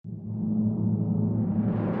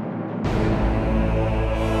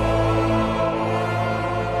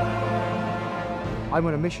I'm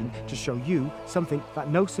on a mission to show you something that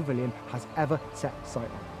no civilian has ever set sight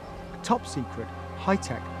on. A top-secret,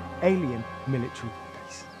 high-tech, alien military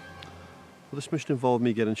base. Well, this mission involved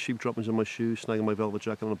me getting sheep droppings on my shoes, snagging my velvet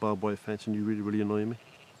jacket on a barbed wire fence, and you really, really annoying me.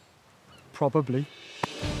 Probably.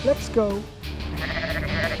 Let's go.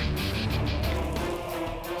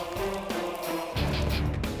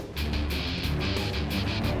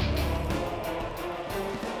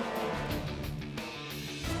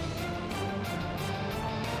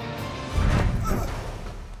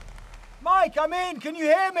 Mike, I'm in. Can you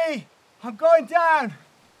hear me? I'm going down.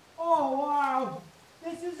 Oh, wow.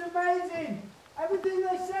 This is amazing. Everything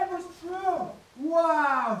they said was true.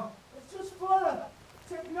 Wow. It's just full of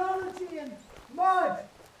technology and mud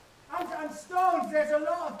and stones. There's a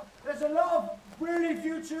lot of really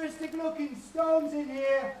futuristic looking stones in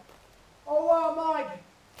here. Oh, wow,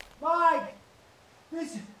 Mike.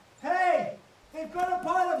 Hey, they've got a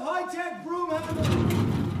pile of high-tech broom handles.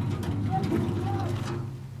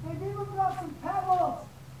 They've even got some pebbles.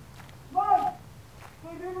 Mike,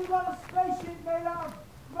 they've even got a spaceship made out of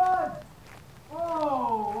mud.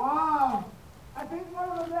 Oh, wow. I think one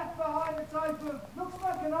of them left behind a type of, looks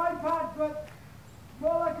like an iPad, but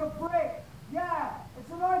more like a brick. Yeah,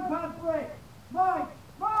 it's an iPad brick. Mike!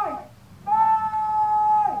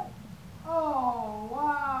 Oh,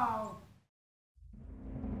 wow.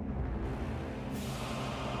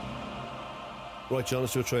 Right, John,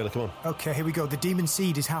 let's do a trailer, come on. Okay, here we go. The Demon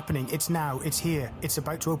Seed is happening. It's now. It's here. It's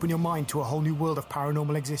about to open your mind to a whole new world of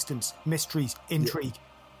paranormal existence, mysteries, intrigue. Yeah.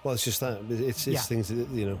 Well, it's just that. It's things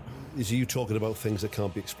that, it's you talking about things that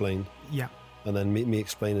can't be explained. Yeah. And then me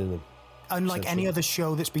explaining them. Unlike any other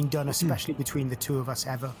show that's been done, especially between the two of us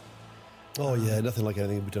ever. Oh, yeah, nothing like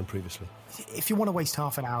anything we've done previously. If you want to waste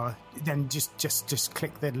half an hour, then just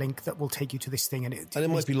click the link that will take you to this thing. And it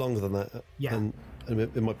might be longer than that. Yeah. And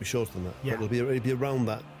it might be shorter than that. Yeah. But it'll be around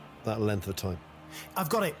that length of time. I've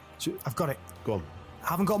got it. Go on.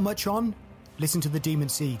 Haven't got much on. Listen to the Demon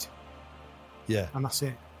Seed. Yeah. And that's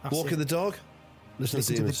it. Walking the dog. Listen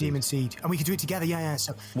to the Demon Seed. And we can do it together, yeah.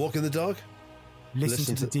 So walking the dog.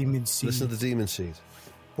 Listen to the Demon Seed. Listen to the Demon Seed.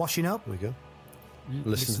 Washing up. There we go.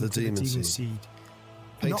 Listen to the Demon Seed.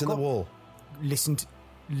 Painting the wall. Listen to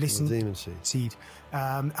the Demon Seed.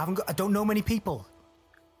 I don't know many people.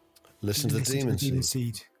 Listen to the Demon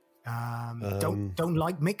Seed. Don't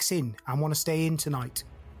like mixing. I want to stay in tonight.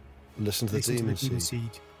 Listen to the Demon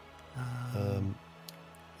Seed.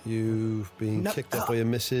 You've been kicked out by your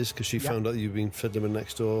missus because she found out you've been fiddling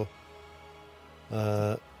next door.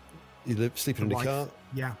 You live sleeping in the car.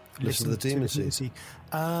 Yeah. Listen to the Demon Seed.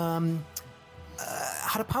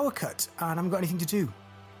 Had a power cut and I haven't got anything to do.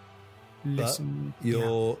 Listen. But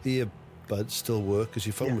your earbuds still work because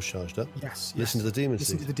your phone was charged up. Yes. Listen to the Demon Seed.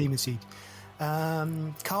 Listen to the Demon Seed.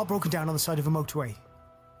 Car broken down on the side of a motorway.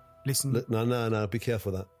 Listen. No. Be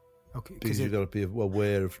careful of that. Okay. Because you've got to be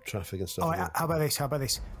aware of traffic and stuff. Oh, how about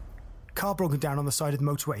this? Car broken down on the side of the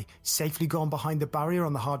motorway. Safely gone behind the barrier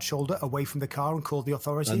on the hard shoulder, away from the car, and called the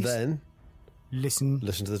authorities. And then listen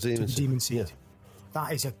to the Demon Seed. Yeah.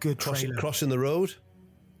 That is a good trailer. Crossing the road.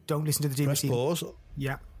 Don't listen to the Demon Seed. Pause.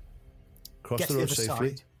 Yeah. Cross the road safely.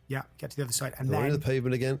 Side. Yeah. Get to the other side, and then to the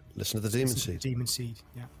pavement again. Listen to the Demon Seed. Demon Seed.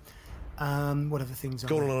 Yeah. What other things?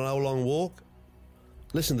 Going on an hour-long walk.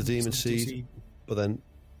 Listen to the Demon Seed. But then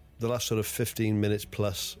the last sort of 15 minutes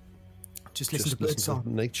plus. Just listen to bird song.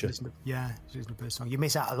 Nature. Listen to bird song. You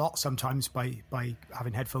miss out a lot sometimes by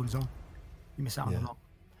having headphones on. You miss out on a lot.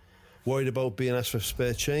 Worried about being asked for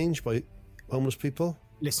spare change by homeless people?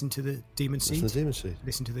 Listen to the Demon Seed. Listen to the Demon Seed.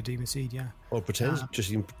 Listen to the Demon Seed, yeah. Or pretend,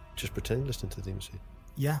 just pretend listening to the Demon Seed.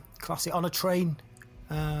 Yeah, classic. On a train,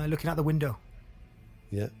 looking out the window.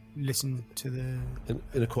 Yeah. Listen to the...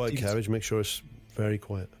 In a quiet carriage, make sure it's very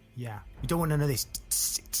quiet. Yeah. You don't want none of this.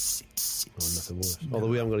 Nothing worse. No. Although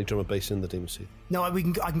we haven't got any drum and bass in the Demon Seed. No, I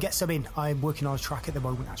can get some in. I'm working on a track at the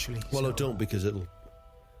moment, actually. Well, I don't, because it'll...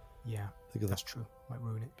 Yeah, that's true. Might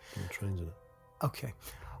ruin it. Trains in it. Okay.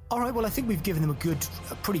 All right, well, I think we've given them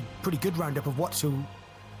a pretty good roundup of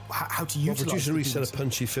how to utilise. Producer Reese said a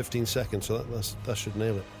punchy 15 seconds, so that should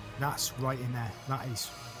nail it. That's right in there. That is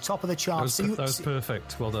top of the charts. That was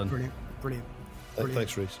perfect. Well done. Brilliant.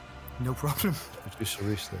 Thanks, Reese. No problem. Producer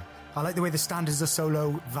Reese there. I like the way the standards are so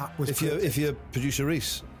low. That was if you're producer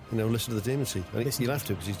Reese, listen to the Demon Seed. You'll have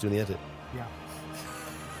to because he's doing the edit. Yeah.